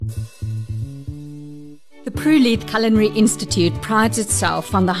The Prue-Leith Culinary Institute prides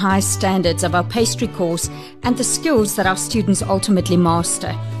itself on the high standards of our pastry course and the skills that our students ultimately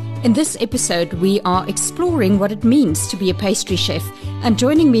master. In this episode, we are exploring what it means to be a pastry chef, and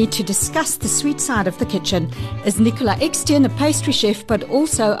joining me to discuss the sweet side of the kitchen is Nicola Ekstein, a pastry chef, but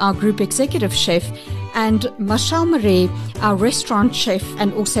also our group executive chef, and Marshall Marais, our restaurant chef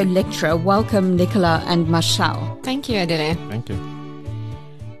and also lecturer. Welcome, Nicola and Marshall. Thank you, Adele. Thank you.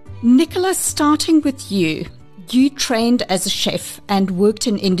 Nicola, starting with you. You trained as a chef and worked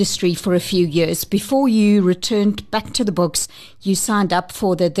in industry for a few years. Before you returned back to the books, you signed up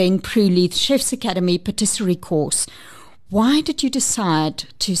for the then Prue-Leith Chefs Academy patisserie course. Why did you decide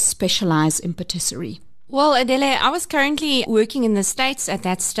to specialize in patisserie? Well, Adele, I was currently working in the States at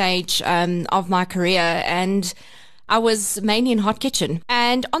that stage of my career, and I was mainly in hot kitchen.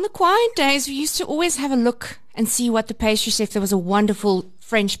 And on the quiet days, we used to always have a look and see what the pastry chef, there was a wonderful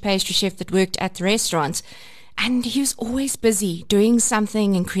French pastry chef that worked at the restaurants. And he was always busy doing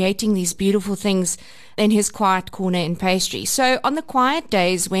something and creating these beautiful things in his quiet corner in pastry. So on the quiet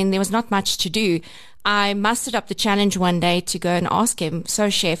days when there was not much to do, I mustered up the challenge one day to go and ask him, so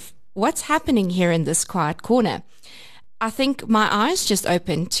chef, what's happening here in this quiet corner? I think my eyes just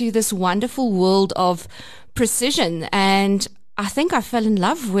opened to this wonderful world of precision, and I think I fell in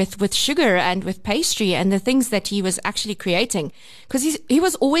love with sugar and with pastry and the things that he was actually creating, because he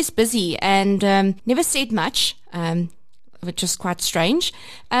was always busy and never said much, which was quite strange,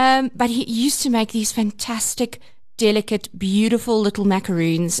 but he used to make these fantastic, delicate, beautiful little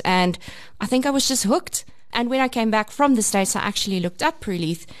macaroons, and I think I was just hooked. And when I came back from the States, I actually looked up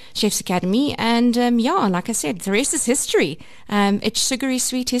Prue-Leith Chefs Academy, and like I said, the rest is history. It's sugary,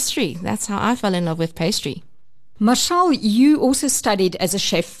 sweet history. That's how I fell in love with pastry. Marshall, you also studied as a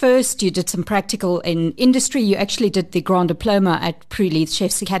chef. First, you did some practical in industry. You actually did the Grand Diploma at Prue-Leith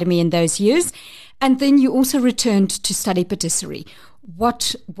Chefs Academy in those years. And then you also returned to study patisserie.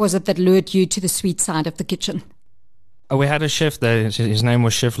 What was it that lured you to the sweet side of the kitchen? We had a chef there. His name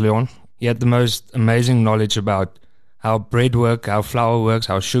was Chef Leon. He had the most amazing knowledge about how bread works, how flour works,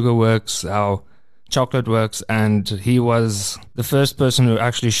 how sugar works, how chocolate works, and he was the first person who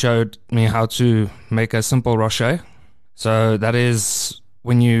actually showed me how to make a simple rocher. So that is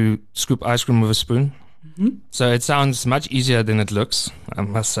when you scoop ice cream with a spoon. Mm-hmm. So it sounds much easier than it looks, I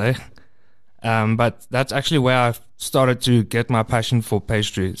must say. But that's actually where I started to get my passion for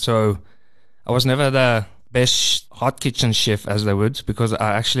pastry. So I was never the best hot kitchen chef, as they would, because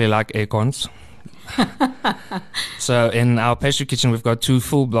I actually like air cons. So in our pastry kitchen, we've got 2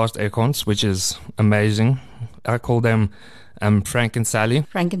 full blast air cons, which is amazing. I call them Frank and Sally.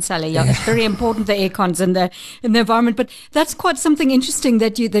 Frank and Sally, yeah. It's very important, the air cons in the environment. But that's quite something interesting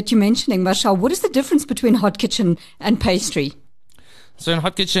that you're mentioning, Marshall. What is the difference between hot kitchen and pastry? So in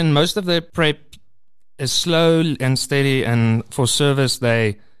hot kitchen, most of their prep is slow and steady, and for service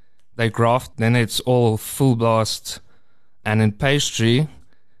they graft, then it's all full blast. And in pastry,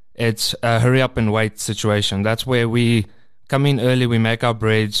 it's a hurry up and wait situation. That's where we come in early, we make our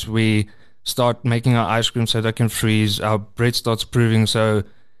breads, we start making our ice cream so they can freeze, our bread starts proving. So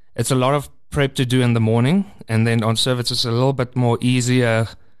it's a lot of prep to do in the morning, and then on service it's a little bit more easier,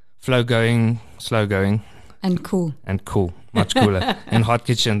 flow going, slow going. And cool. And cool, much cooler. In hot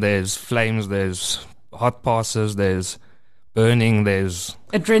kitchen, there's flames, there's hot passes, there's burning, there's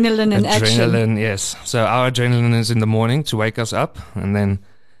adrenaline and action. Adrenaline, yes. So our adrenaline is in the morning to wake us up, and then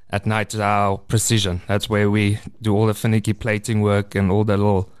at night is our precision. That's where we do all the finicky plating work and all the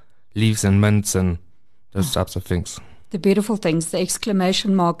little leaves and mints and those types of things. The beautiful things, the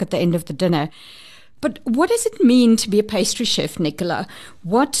exclamation mark at the end of the dinner. But what does it mean to be a pastry chef, Nicola?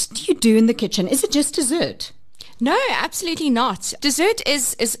 What do you do in the kitchen? Is it just dessert? No, absolutely not. Dessert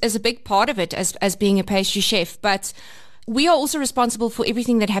is a big part of it as being a pastry chef, but we are also responsible for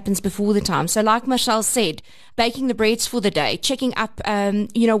everything that happens before the time. So like Marshall said, baking the breads for the day, checking up,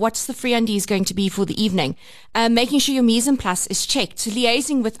 what's the friandises going to be for the evening, making sure your mise en place is checked,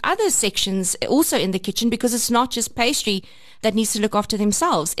 liaising with other sections also in the kitchen, because it's not just pastry that needs to look after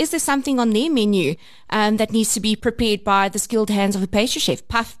themselves. Is there something on their menu that needs to be prepared by the skilled hands of a pastry chef?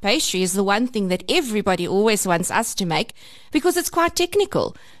 Puff pastry is the one thing that everybody always wants us to make because it's quite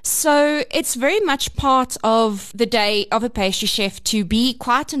technical. So it's very much part of the day of a pastry chef to be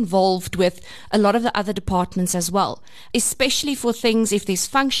quite involved with a lot of the other departments as well, especially for things if there's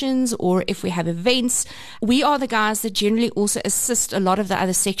functions or if we have events. We are the guys that generally also assist a lot of the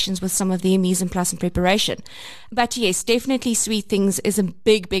other sections with some of their mise en place and preparation. But yes, definitely sweet things is a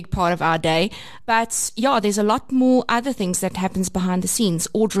big part of our day. But yeah, there's a lot more other things that happens behind the scenes,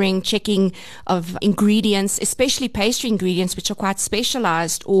 ordering, checking of ingredients, especially pastry ingredients, which are quite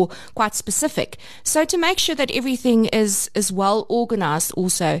specialized or quite specific. So to make sure that everything is well organized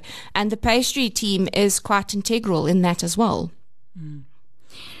also, and the pastry team is quite integral in that as well.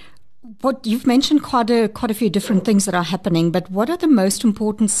 What you've mentioned quite a few different things that are happening, but what are the most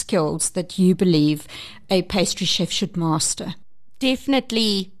important skills that you believe a pastry chef should master?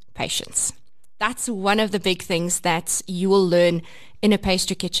 Definitely patience. That's one of the big things that you will learn in a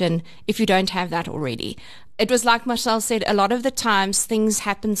pastry kitchen if you don't have that already. It was like Marcel said, a lot of the times things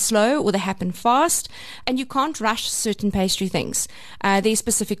happen slow or they happen fast, and you can't rush certain pastry things. There's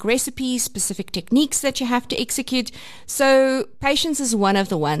specific recipes, specific techniques that you have to execute. So patience is one of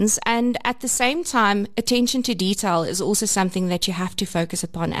the ones. And at the same time, attention to detail is also something that you have to focus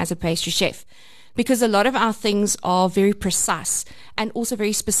upon as a pastry chef, because a lot of our things are very precise and also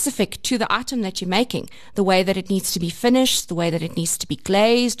very specific to the item that you're making, the way that it needs to be finished, the way that it needs to be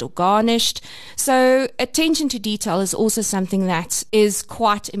glazed or garnished. So attention to detail is also something that is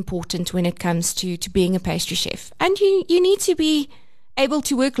quite important when it comes to being a pastry chef. And you need to be able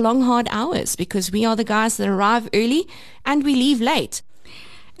to work long, hard hours, because we are the guys that arrive early and we leave late.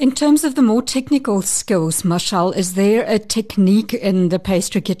 In terms of the more technical skills, Marcel, is there a technique in the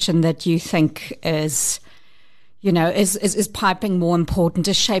pastry kitchen that you think is piping more important?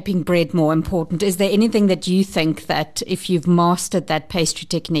 Is shaping bread more important? Is there anything that you think that if you've mastered that pastry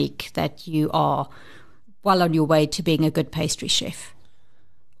technique, that you are well on your way to being a good pastry chef?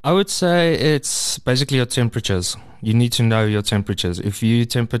 I would say it's basically your temperatures. You need to know your temperatures. If you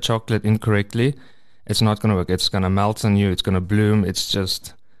temper chocolate incorrectly, it's not going to work. It's going to melt on you. It's going to bloom. It's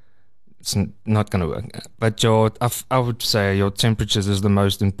not going to work. But I would say your temperatures is the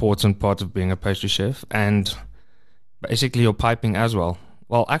most important part of being a pastry chef, and basically your piping as well.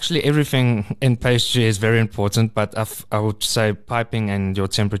 Well, actually everything in pastry is very important, but I would say piping and your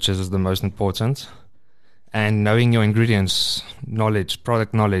temperatures is the most important. And knowing your ingredients,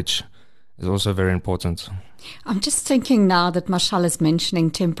 product knowledge is also very important. I'm just thinking now that Marcel is mentioning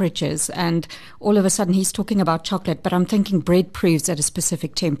temperatures, and all of a sudden he's talking about chocolate, but I'm thinking bread proofs at a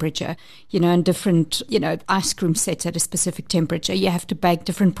specific temperature, and different, ice cream sets at a specific temperature. You have to bake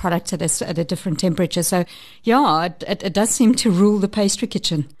different products at a different temperature. So, yeah, it does seem to rule the pastry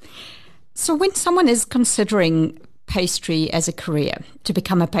kitchen. So when someone is considering pastry as a career, to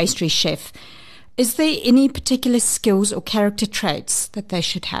become a pastry chef, is there any particular skills or character traits that they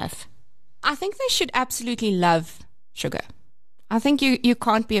should have? I think they should absolutely love sugar. I think you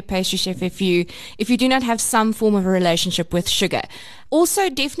can't be a pastry chef if you do not have some form of a relationship with sugar. Also,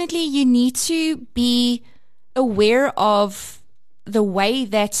 definitely you need to be aware of the way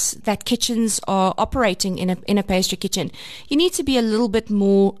that kitchens are operating in a pastry kitchen. You need to be a little bit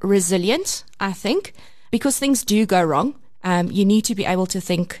more resilient, I think, because things do go wrong. You need to be able to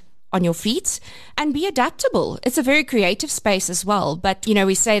think on your feet and be adaptable. It's a very creative space as well, but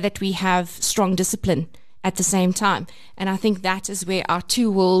we say that we have strong discipline at the same time, and I think that is where our two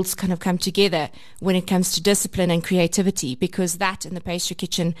worlds kind of come together when it comes to discipline and creativity, because that in the pastry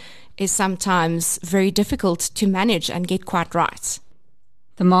kitchen is sometimes very difficult to manage and get quite right.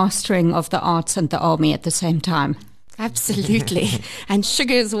 The mastering of the arts and the army at the same time. Absolutely. And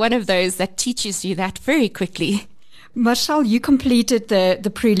sugar is one of those that teaches you that very quickly. Marcel, you completed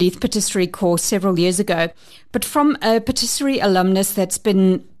the Pre-Leith patisserie course several years ago, but from a patisserie alumnus,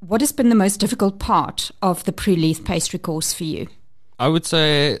 what has been the most difficult part of the Pre-Leith pastry course for you? I would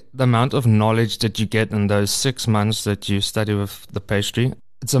say the amount of knowledge that you get in those 6 months that you study with the pastry.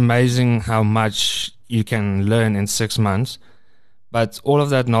 It's amazing how much you can learn in 6 months, but all of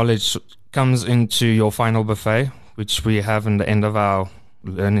that knowledge comes into your final buffet, which we have in the end of our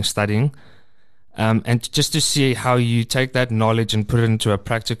studying. And just to see how you take that knowledge and put it into a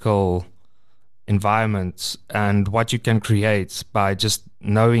practical environment, and what you can create by just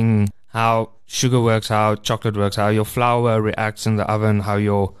knowing how sugar works, how chocolate works, how your flour reacts in the oven,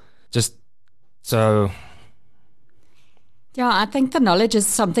 Yeah, I think the knowledge is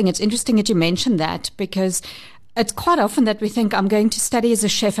something. It's interesting that you mentioned that, because it's quite often that we think, I'm going to study as a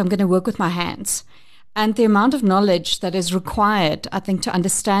chef, I'm going to work with my hands. And the amount of knowledge that is required, I think, to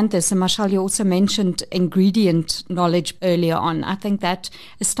understand this, and Marcel, you also mentioned ingredient knowledge earlier on. I think that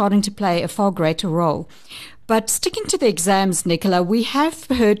is starting to play a far greater role. But sticking to the exams, Nicola, we have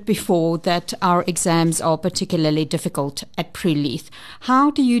heard before that our exams are particularly difficult at Pre-Leith. How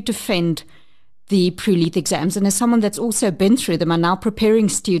do you defend the Pre-Leith exams? And as someone that's also been through them and now preparing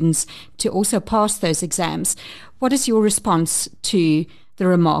students to also pass those exams, what is your response to the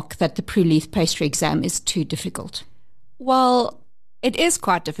remark that the Pre-Leith pastry exam is too difficult? Well, it is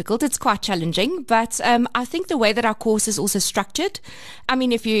quite difficult. It's quite challenging, but I think the way that our course is also structured, I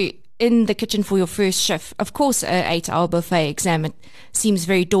mean, if you in the kitchen for your first shift, of course, an 8-hour buffet exam, it seems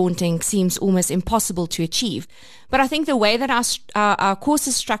very daunting, seems almost impossible to achieve. But I think the way that our course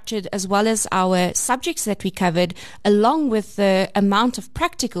is structured, as well as our subjects that we covered, along with the amount of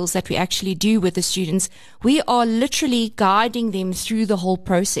practicals that we actually do with the students, we are literally guiding them through the whole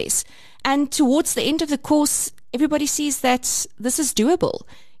process. And towards the end of the course, everybody sees that this is doable.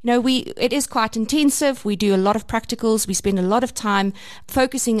 You know, it is quite intensive. We do a lot of practicals. We spend a lot of time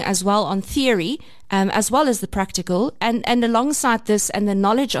focusing as well on theory, as well as the practical. And alongside this and the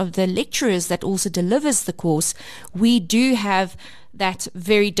knowledge of the lecturers that also delivers the course, we do have that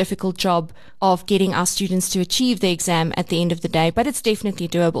very difficult job of getting our students to achieve the exam at the end of the day. But it's definitely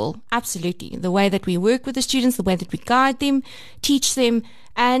doable. Absolutely. The way that we work with the students, the way that we guide them, teach them,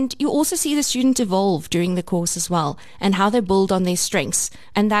 and you also see the student evolve during the course as well, and how they build on their strengths.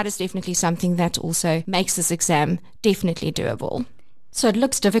 And that is definitely something that also makes this exam definitely doable. So it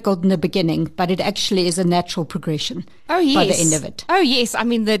looks difficult in the beginning, but it actually is a natural progression by the end of it. Oh, yes. I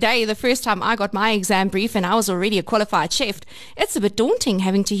mean, the first time I got my exam brief and I was already a qualified chef, it's a bit daunting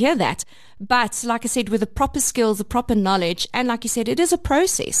having to hear that. But like I said, with the proper skills, the proper knowledge, and like you said, it is a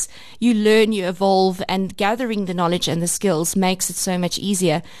process. You learn, you evolve, and gathering the knowledge and the skills makes it so much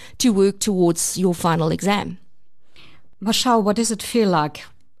easier to work towards your final exam. Marshall, what does it feel like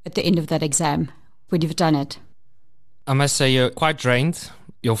at the end of that exam when you've done it? I must say you're quite drained.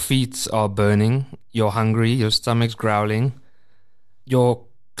 Your feet are burning. You're hungry. Your stomach's growling. Your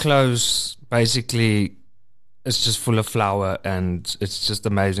clothes basically is just full of flour and it's just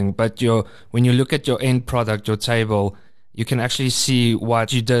amazing. But when you look at your end product, your table, you can actually see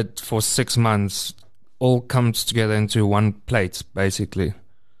what you did for 6 months all comes together into one plate, basically.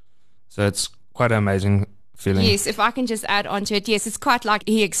 So it's quite an amazing feeling. Yes, if I can just add on to it, yes, it's quite like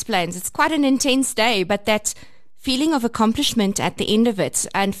he explains. It's quite an intense day, but that feeling of accomplishment at the end of it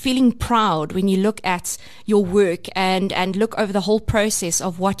and feeling proud when you look at your work and look over the whole process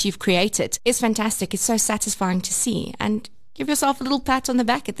of what you've created is fantastic. It's so satisfying to see. And give yourself a little pat on the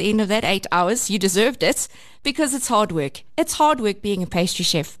back at the end of that 8 hours. You deserved it because it's hard work. It's hard work being a pastry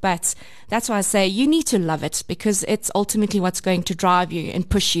chef, but that's why I say you need to love it because it's ultimately what's going to drive you and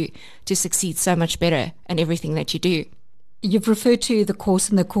push you to succeed so much better in everything that you do. You've referred to the course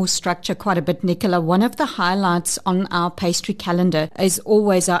and the course structure quite a bit, Nicola. One of the highlights on our pastry calendar is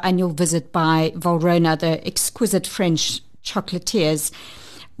always our annual visit by Valrhona, the exquisite French chocolatiers.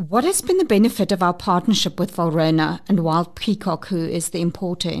 What has been the benefit of our partnership with Valrhona and Wild Peacock, who is the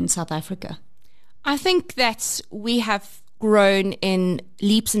importer in South Africa? I think that we have grown in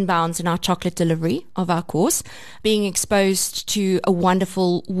leaps and bounds in our chocolate delivery of our course, being exposed to a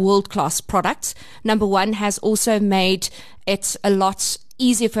wonderful world-class product. Number one has also made it a lot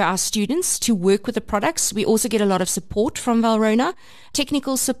easier for our students to work with the products. We also get a lot of support from Valrhona,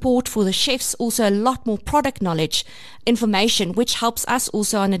 technical support for the chefs, also a lot more product knowledge, information, which helps us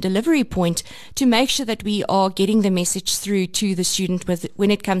also on a delivery point to make sure that we are getting the message through to the student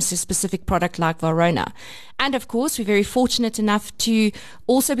when it comes to a specific product like Valrhona. And of course, we're very fortunate enough to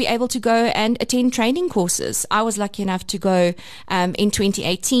also be able to go and attend training courses. I was lucky enough to go in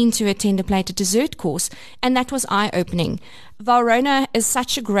 2018 to attend a plated dessert course, and that was eye-opening. Valrhona is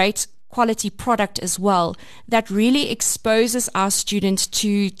such a great quality product as well that really exposes our student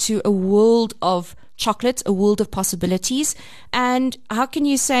to a world of chocolate, a world of possibilities. And how can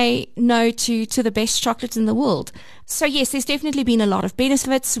you say no to the best chocolate in the world? So yes, there's definitely been a lot of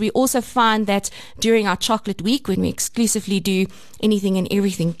benefits. We also find that during our chocolate week, when we exclusively do anything and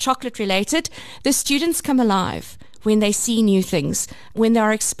everything chocolate related, the students come alive when they see new things, when they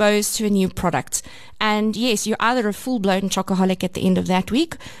are exposed to a new product. And yes, you're either a full-blown chocoholic at the end of that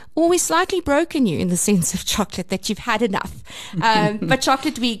week, or we slightly broken you in the sense of chocolate that you've had enough. But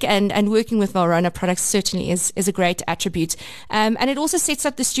Chocolate Week and working with Valrhona products certainly is a great attribute. And it also sets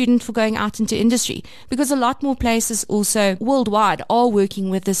up the student for going out into industry, because a lot more places also worldwide are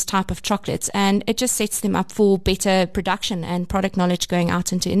working with this type of chocolates, and it just sets them up for better production and product knowledge going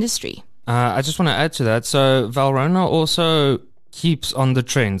out into industry. I just want to add to that. So Valrhona also keeps on the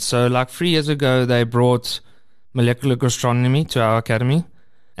trend. So like 3 years ago, they brought molecular gastronomy to our academy.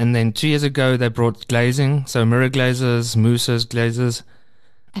 And then 2 years ago, they brought glazing. So mirror glazes, mousses, glazes.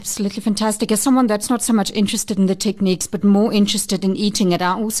 Absolutely fantastic. As someone that's not so much interested in the techniques, but more interested in eating it,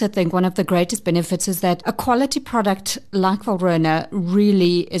 I also think one of the greatest benefits is that a quality product like Valrhona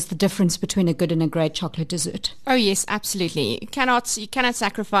really is the difference between a good and a great chocolate dessert. Oh yes, absolutely. You cannot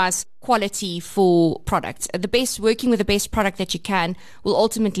sacrifice quality for product. Working with the best product that you can will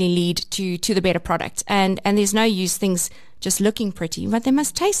ultimately lead to the better product. And there's no use things just looking pretty, but they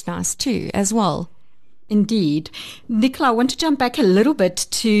must taste nice too as well. Indeed. Nicola, I want to jump back a little bit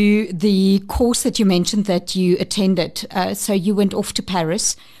to the course that you mentioned that you attended. So you went off to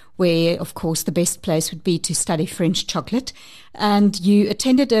Paris, where, of course, the best place would be to study French chocolate. And you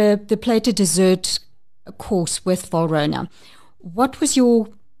attended the plated dessert course with Valrhona. What was your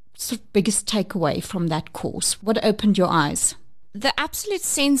sort of biggest takeaway from that course? What opened your eyes? The absolute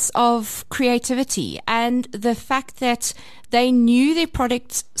sense of creativity and the fact that they knew their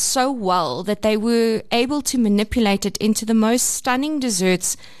product so well that they were able to manipulate it into the most stunning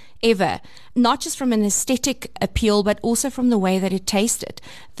desserts ever, not just from an aesthetic appeal, but also from the way that it tasted.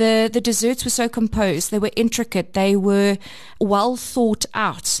 The desserts were so composed, they were intricate, they were well thought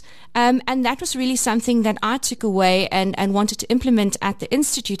out. And that was really something that I took away and wanted to implement at the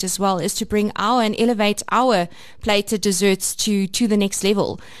Institute as well, is to bring and elevate our plated desserts to the next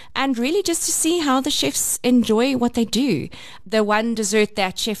level. And really just to see how the chefs enjoy what they do. The one dessert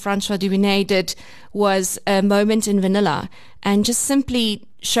that Chef Francois Dubonnet did was a moment in vanilla, and just simply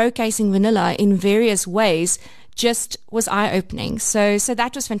showcasing vanilla in various ways just was eye-opening. So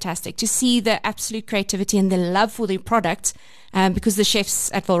that was fantastic to see the absolute creativity and the love for their product, because the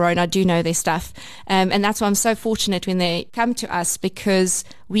chefs at Valrhona do know their stuff. And that's why I'm so fortunate when they come to us, because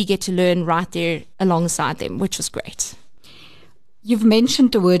we get to learn right there alongside them, which was great. You've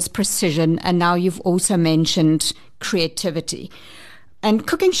mentioned the words precision, and now you've also mentioned creativity. And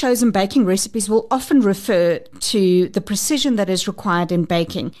cooking shows and baking recipes will often refer to the precision that is required in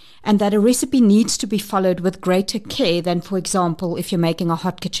baking, and that a recipe needs to be followed with greater care than, for example, if you're making a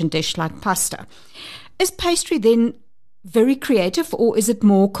hot kitchen dish like pasta. Is pastry then very creative, or is it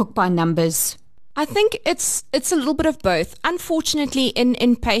more cook by numbers? I think it's a little bit of both. Unfortunately,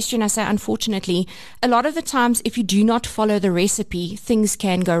 in pastry, and I say unfortunately, a lot of the times if you do not follow the recipe, things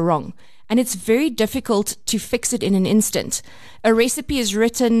can go wrong. And it's very difficult to fix it in an instant. A recipe is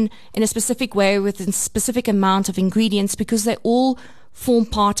written in a specific way with a specific amount of ingredients because they all form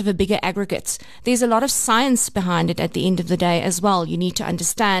part of a bigger aggregate. There's a lot of science behind it at the end of the day as well. You need to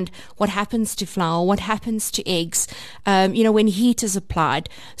understand what happens to flour, what happens to eggs, when heat is applied.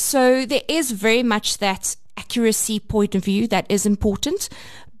 So there is very much that accuracy point of view that is important.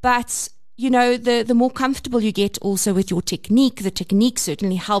 But the more comfortable you get also with your technique, the technique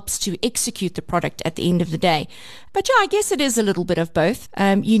certainly helps to execute the product at the end of the day. But I guess it is a little bit of both.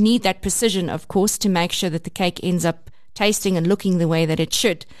 You need that precision, of course, to make sure that the cake ends up tasting and looking the way that it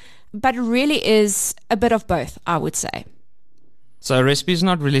should. But it really is a bit of both, I would say. So a recipe is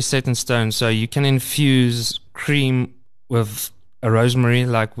not really set in stone. So you can infuse cream with a rosemary,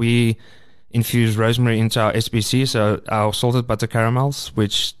 like we infuse rosemary into our SBC, so our salted butter caramels,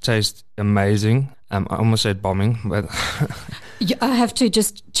 which taste amazing. I almost said bombing, but I have to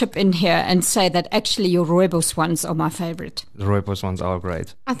just chip in here and say that actually your rooibos ones are my favorite. The rooibos ones are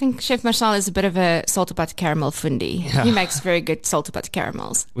great. I think Chef Marcel is a bit of a salted butter caramel fundy. Yeah. He makes very good salted butter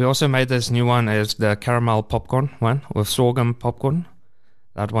caramels. We also made this new one, is the caramel popcorn one with sorghum popcorn.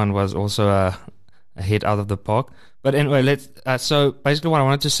 That one was also a hit out of the park. But anyway, so basically what I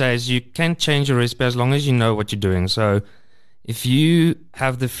wanted to say is you can change your recipe as long as you know what you're doing. So if you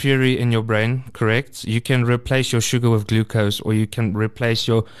have the theory in your brain correct, you can replace your sugar with glucose, or you can replace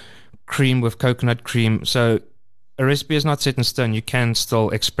your cream with coconut cream. So a recipe is not set in stone. You can still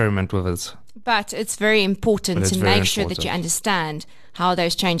experiment with it. But it's very important to make sure that you understand how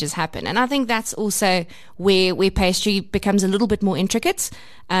those changes happen. And I think that's also where pastry becomes a little bit more intricate.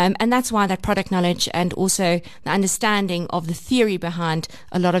 And that's why that product knowledge and also the understanding of the theory behind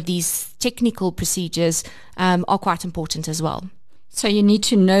a lot of these technical procedures are quite important as well. So you need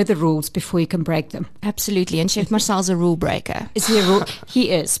to know the rules before you can break them. Absolutely. And Chef Marcel's a rule breaker. Is he a rule?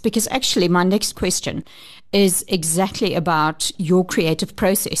 He is. Because actually my next question is exactly about your creative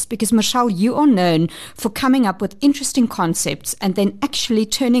process. Because Marcel, you are known for coming up with interesting concepts and then actually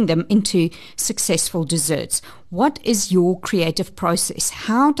turning them into successful desserts. What is your creative process?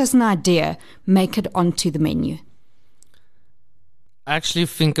 How does an idea make it onto the menu? I actually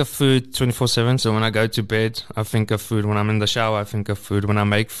think of food 24/7. So when I go to bed, I think of food. When I'm in the shower, I think of food. When I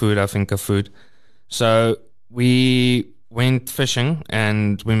make food, I think of food. So we went fishing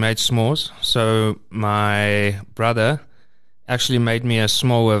and we made s'mores. So my brother actually made me a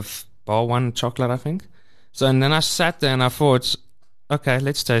s'more with bar one chocolate, I think. So and then I sat there and I thought, okay,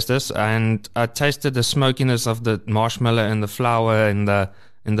 let's taste this. And I tasted the smokiness of the marshmallow and the flour and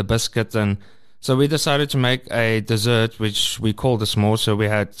the biscuit. And so we decided to make a dessert, which we called the s'more. So we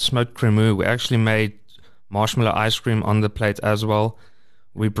had smoked cremeux. We actually made marshmallow ice cream on the plate as well.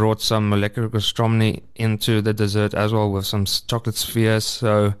 We brought some molecular gastronomy into the dessert as well with some chocolate spheres.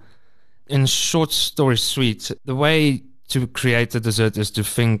 So in short story sweet, the way to create a dessert is to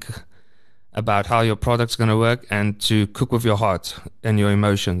think about how your product's going to work and to cook with your heart and your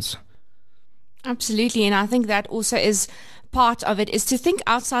emotions. Absolutely. And I think that also is part of it, is to think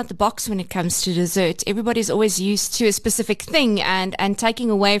outside the box when it comes to dessert. Everybody's always used to a specific thing and taking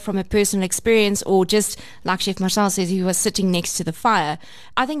away from a personal experience, or just like Chef Marcel says, he was sitting next to the fire.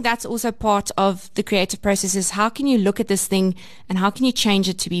 I think that's also part of the creative process, is how can you look at this thing and how can you change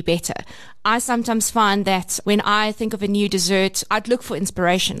it to be better? I sometimes find that when I think of a new dessert, I'd look for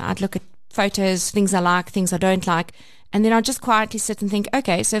inspiration. I'd look at photos, things I like, things I don't like, and then I'd just quietly sit and think,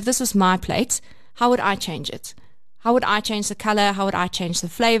 okay, so if this was my plate, how would I change it? How would I change the color? How would I change the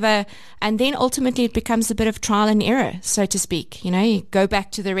flavor? And then ultimately it becomes a bit of trial and error, so to speak. You know, you go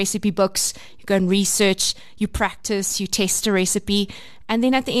back to the recipe books, you go and research, you practice, you test a recipe. And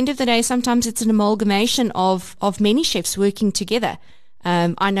then at the end of the day, sometimes it's an amalgamation of many chefs working together.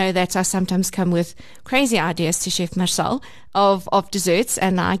 I know that I sometimes come with crazy ideas to Chef Marcel of desserts,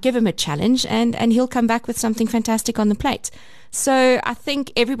 and I give him a challenge, and he'll come back with something fantastic on the plate. So I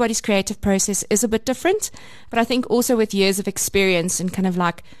think everybody's creative process is a bit different, but I think also with years of experience and kind of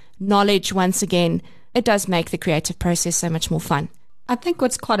like knowledge, once again, it does make the creative process so much more fun. I think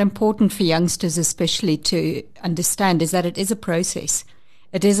what's quite important for youngsters especially to understand is that it is a process.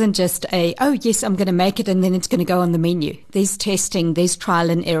 It isn't just oh yes, I'm going to make it and then it's going to go on the menu. There's testing, there's trial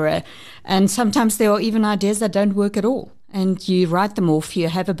and error. And sometimes there are even ideas that don't work at all. And you write them off, you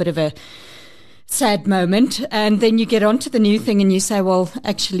have a bit of a sad moment, and then you get onto the new thing and you say, well,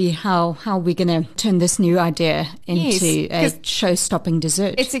 actually, how are we going to turn this new idea into a show-stopping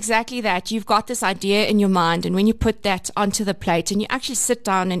dessert? It's exactly that. You've got this idea in your mind, and when you put that onto the plate and you actually sit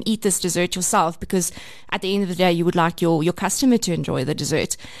down and eat this dessert yourself, because at the end of the day, you would like your customer to enjoy the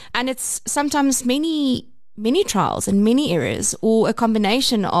dessert. And it's sometimes many trials and many errors, or a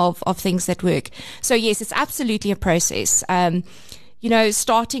combination of things that work. So yes, it's absolutely a process.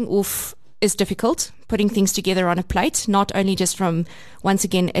 Starting off is difficult, putting things together on a plate, not only just from, once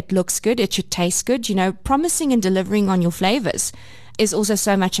again, it looks good, it should taste good. Promising and delivering on your flavors is also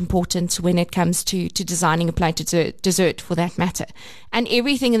so much important when it comes to designing a plate dessert for that matter. And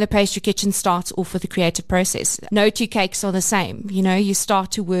everything in the pastry kitchen starts off with a creative process. No two cakes are the same. You start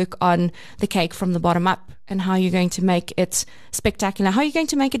to work on the cake from the bottom up, and how you're going to make it spectacular, how you're going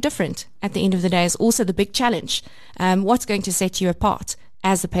to make it different at the end of the day is also the big challenge. What's going to set you apart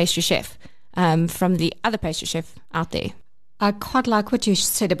as a pastry chef from the other pastry chef out there? I quite like what you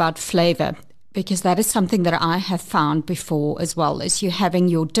said about flavor, because that is something that I have found before as well, is you having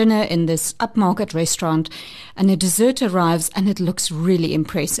your dinner in this upmarket restaurant and a dessert arrives and it looks really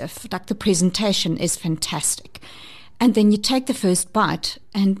impressive. Like the presentation is fantastic. And then you take the first bite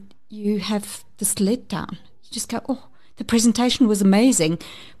and you have this letdown. You just go, oh, the presentation was amazing,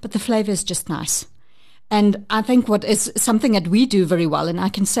 but the flavor is just nice. And I think what is something that we do very well, and I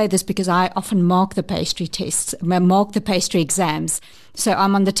can say this because I often mark the pastry tests, mark the pastry exams, so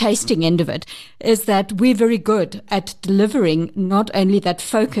I'm on the tasting end of it, is that we're very good at delivering not only that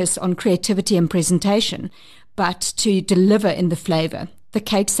focus on creativity and presentation, but to deliver in the flavor. The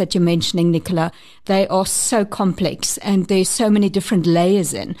cakes that you're mentioning, Nicola, they are so complex and there's so many different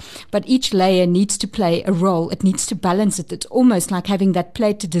layers in. But each layer needs to play a role. It needs to balance it. It's almost like having that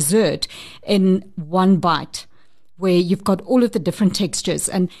plate to dessert in one bite, where you've got all of the different textures.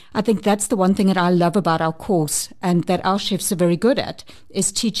 And I think that's the one thing that I love about our course, and that our chefs are very good at,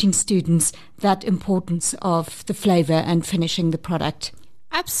 is teaching students that importance of the flavor and finishing the product.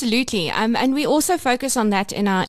 Absolutely. And we also focus on that in our